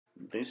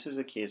This is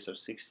a case of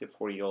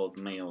 64-year-old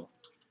male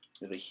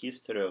with a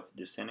history of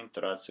descending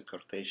thoracic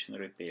coarctation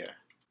repair.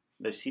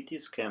 The CT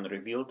scan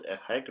revealed a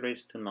high-grade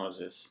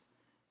stenosis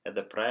at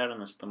the prior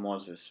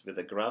anastomosis with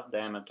a graft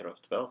diameter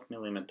of 12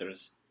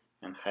 mm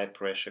and high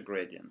pressure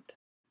gradient.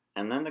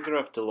 An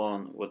endograft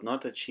alone would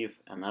not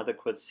achieve an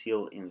adequate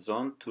seal in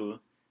zone 2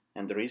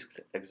 and risked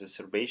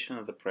exacerbation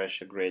of the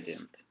pressure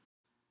gradient.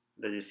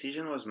 The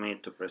decision was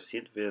made to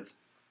proceed with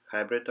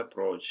hybrid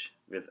approach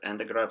with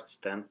endograft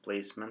stent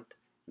placement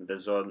in the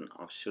zone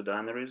of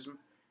pseudoaneurysm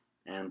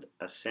and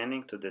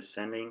ascending to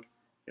descending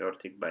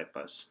aortic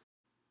bypass.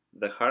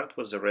 The heart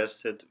was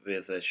arrested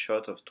with a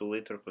shot of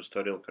 2-liter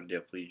custodial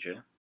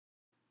cardioplegia.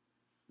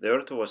 The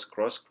aorta was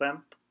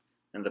cross-clamped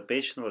and the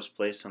patient was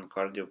placed on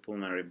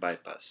cardiopulmonary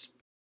bypass.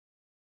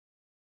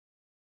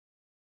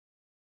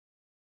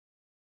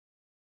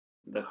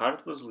 The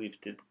heart was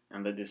lifted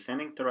and the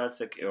descending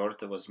thoracic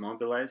aorta was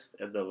mobilized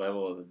at the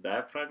level of the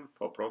diaphragm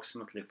for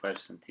approximately 5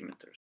 cm.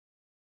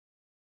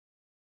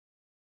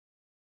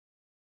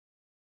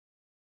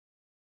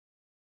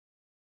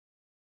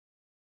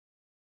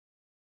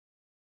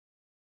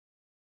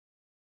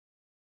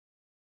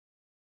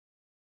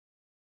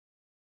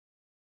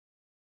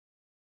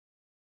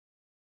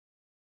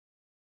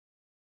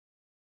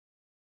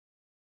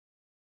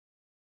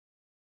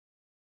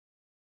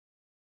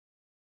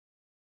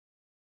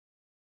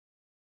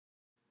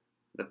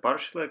 The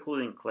partially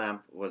occluding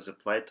clamp was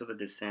applied to the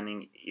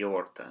descending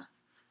aorta.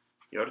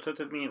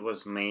 Aortotomy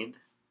was made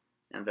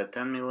and the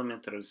 10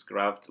 mm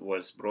graft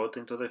was brought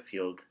into the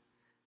field,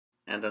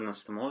 and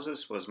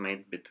anastomosis was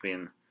made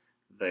between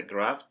the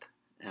graft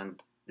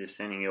and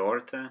descending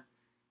aorta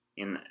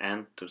in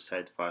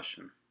end-to-side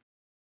fashion.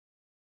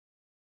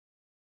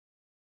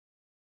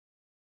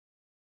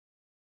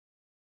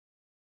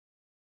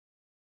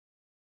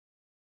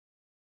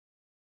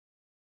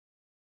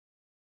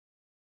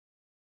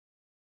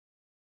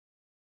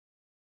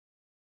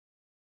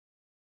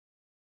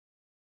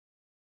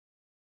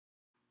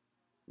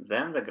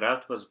 Then the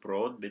graft was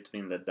brought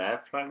between the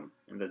diaphragm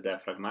and the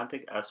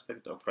diaphragmatic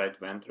aspect of right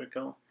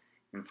ventricle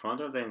in front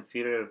of the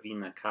inferior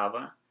vena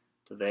cava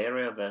to the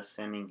area of the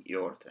ascending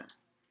aorta.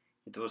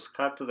 It was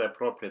cut to the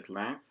appropriate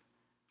length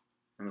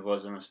and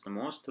was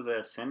anastomosed to the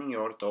ascending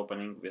aorta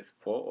opening with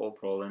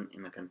 4-O-prolin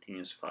in a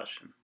continuous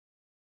fashion.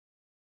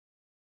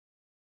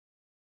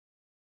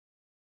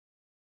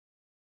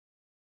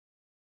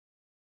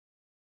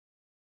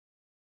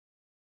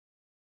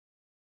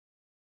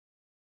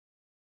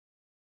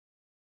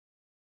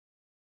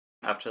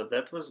 After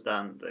that was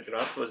done, the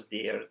graft was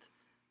de-aired,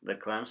 the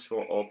clamps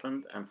were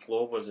opened and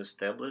flow was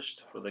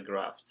established for the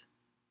graft.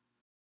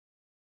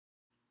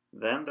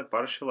 Then the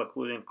partial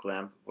occluding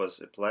clamp was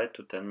applied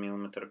to 10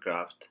 mm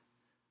graft,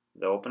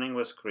 the opening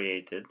was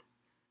created,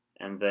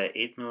 and the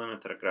 8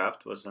 mm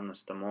graft was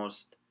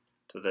anastomosed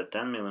to the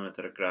 10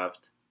 mm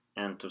graft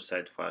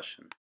end-to-side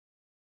fashion.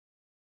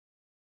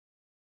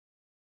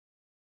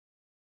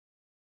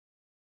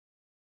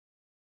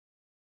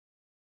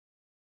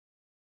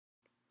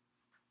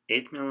 The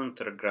 8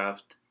 mm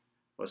graft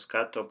was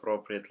cut to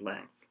appropriate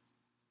length.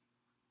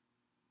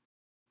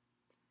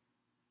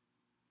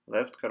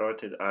 Left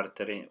carotid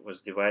artery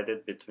was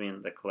divided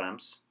between the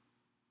clamps,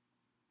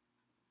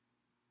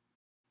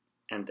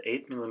 and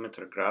 8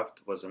 mm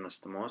graft was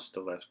anastomosed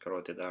to left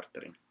carotid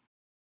artery.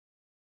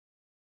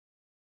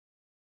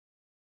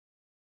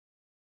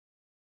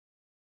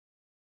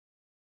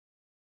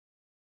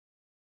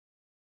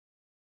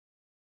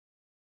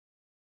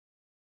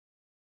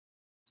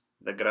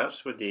 The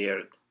grafts were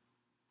de-aired,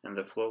 and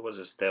the flow was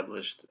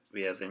established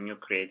via the new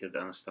created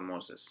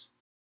anastomosis.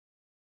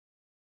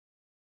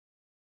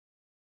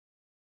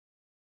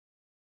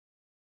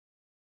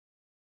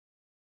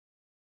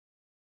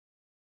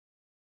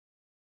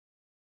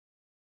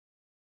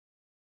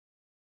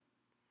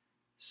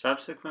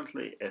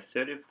 Subsequently, a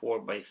 34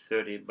 by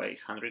 30 by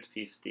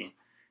 150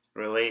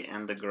 relay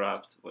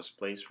endograft was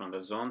placed from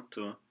the zone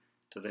 2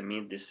 to the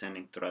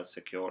mid-descending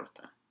thoracic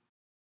aorta.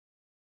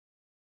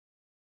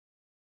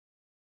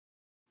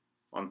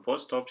 On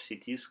post-op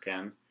CT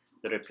scan,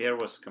 the repair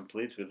was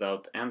complete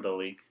without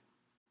endoleak.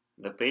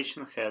 The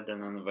patient had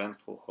an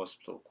uneventful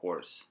hospital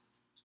course.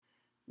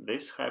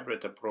 This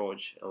hybrid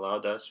approach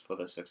allowed us for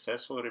the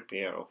successful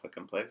repair of a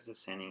complex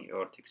descending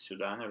aortic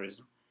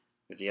pseudoaneurysm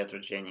with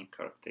iatrogenic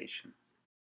coarctation.